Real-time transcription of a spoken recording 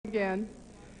Again,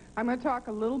 I'm going to talk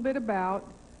a little bit about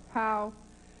how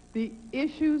the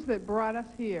issues that brought us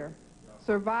here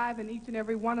survive in each and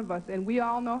every one of us, and we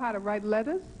all know how to write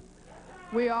letters.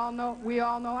 We all know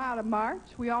how to march.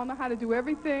 We all know how to do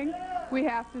everything we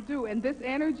have to do, and this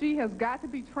energy has got to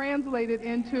be translated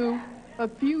into a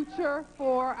future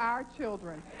for our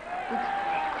children.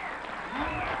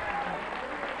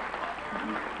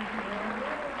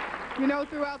 You know,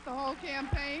 throughout the whole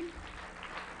campaign,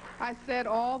 I said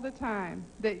all the time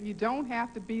that you don't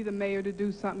have to be the mayor to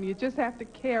do something. You just have to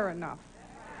care enough.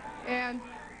 And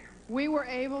we were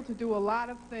able to do a lot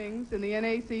of things in the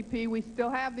NACP. We still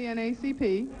have the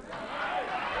NACP.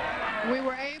 We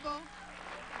were able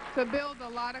to build a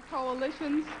lot of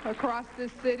coalitions across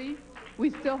this city. We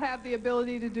still have the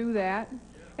ability to do that.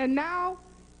 And now,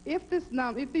 if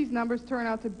these numbers turn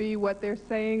out to be what they're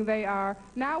saying they are,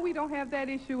 now we don't have that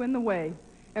issue in the way.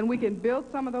 And we can build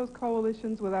some of those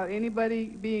coalitions without anybody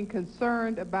being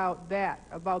concerned about that,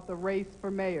 about the race for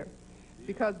mayor.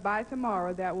 Because by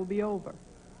tomorrow, that will be over.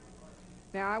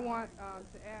 Now, I want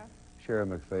to ask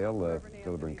Sharon McPhail,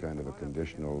 delivering kind of a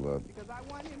conditional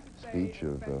speech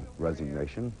of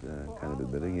resignation, kind of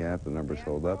admitting, yeah, if the numbers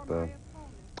hold up,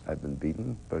 I've been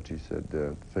beaten. But she said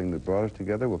the thing that brought us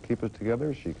together will keep us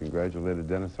together. She congratulated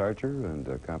Dennis Archer and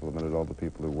complimented all the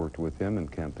people who worked with him and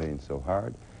campaigned so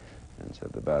hard, and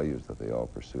said the values that they all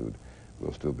pursued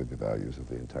will still be the values of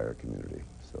the entire community.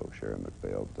 So Sharon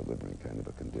McPhail delivering kind of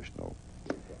a conditional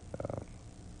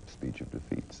speech of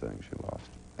defeat, saying she lost.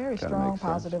 Very strong,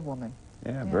 positive woman.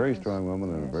 Yeah, very strong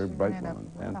woman and a very bright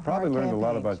woman. And probably learned a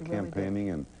lot about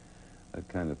campaigning and that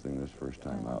kind of thing this first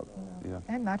time out. Yeah.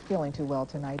 And not feeling too well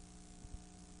tonight.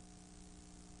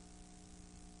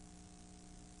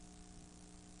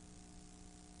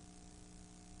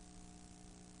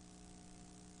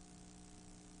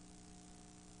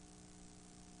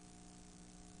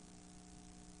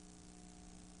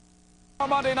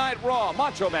 Monday Night Raw,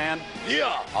 Macho Man.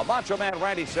 Yeah. Macho Man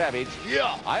Randy Savage.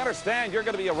 Yeah. I understand you're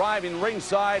going to be arriving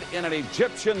ringside in an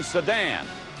Egyptian sedan.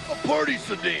 A party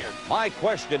sedan. My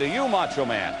question to you, Macho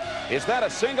Man, is that a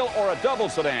single or a double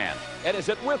sedan? And is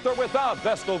it with or without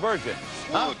Vestal Virgins?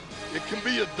 Look, it can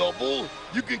be a double.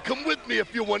 You can come with me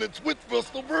if you want. It's with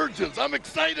Vestal Virgins. I'm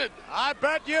excited. I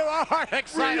bet you are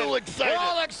excited. Real excited. We're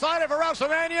all excited for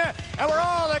WrestleMania, and we're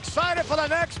all excited for the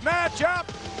next matchup.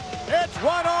 It's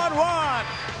one-on-one.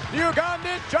 The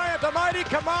Ugandan Giant, the Mighty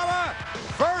Kamala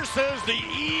versus the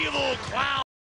Evil Clown.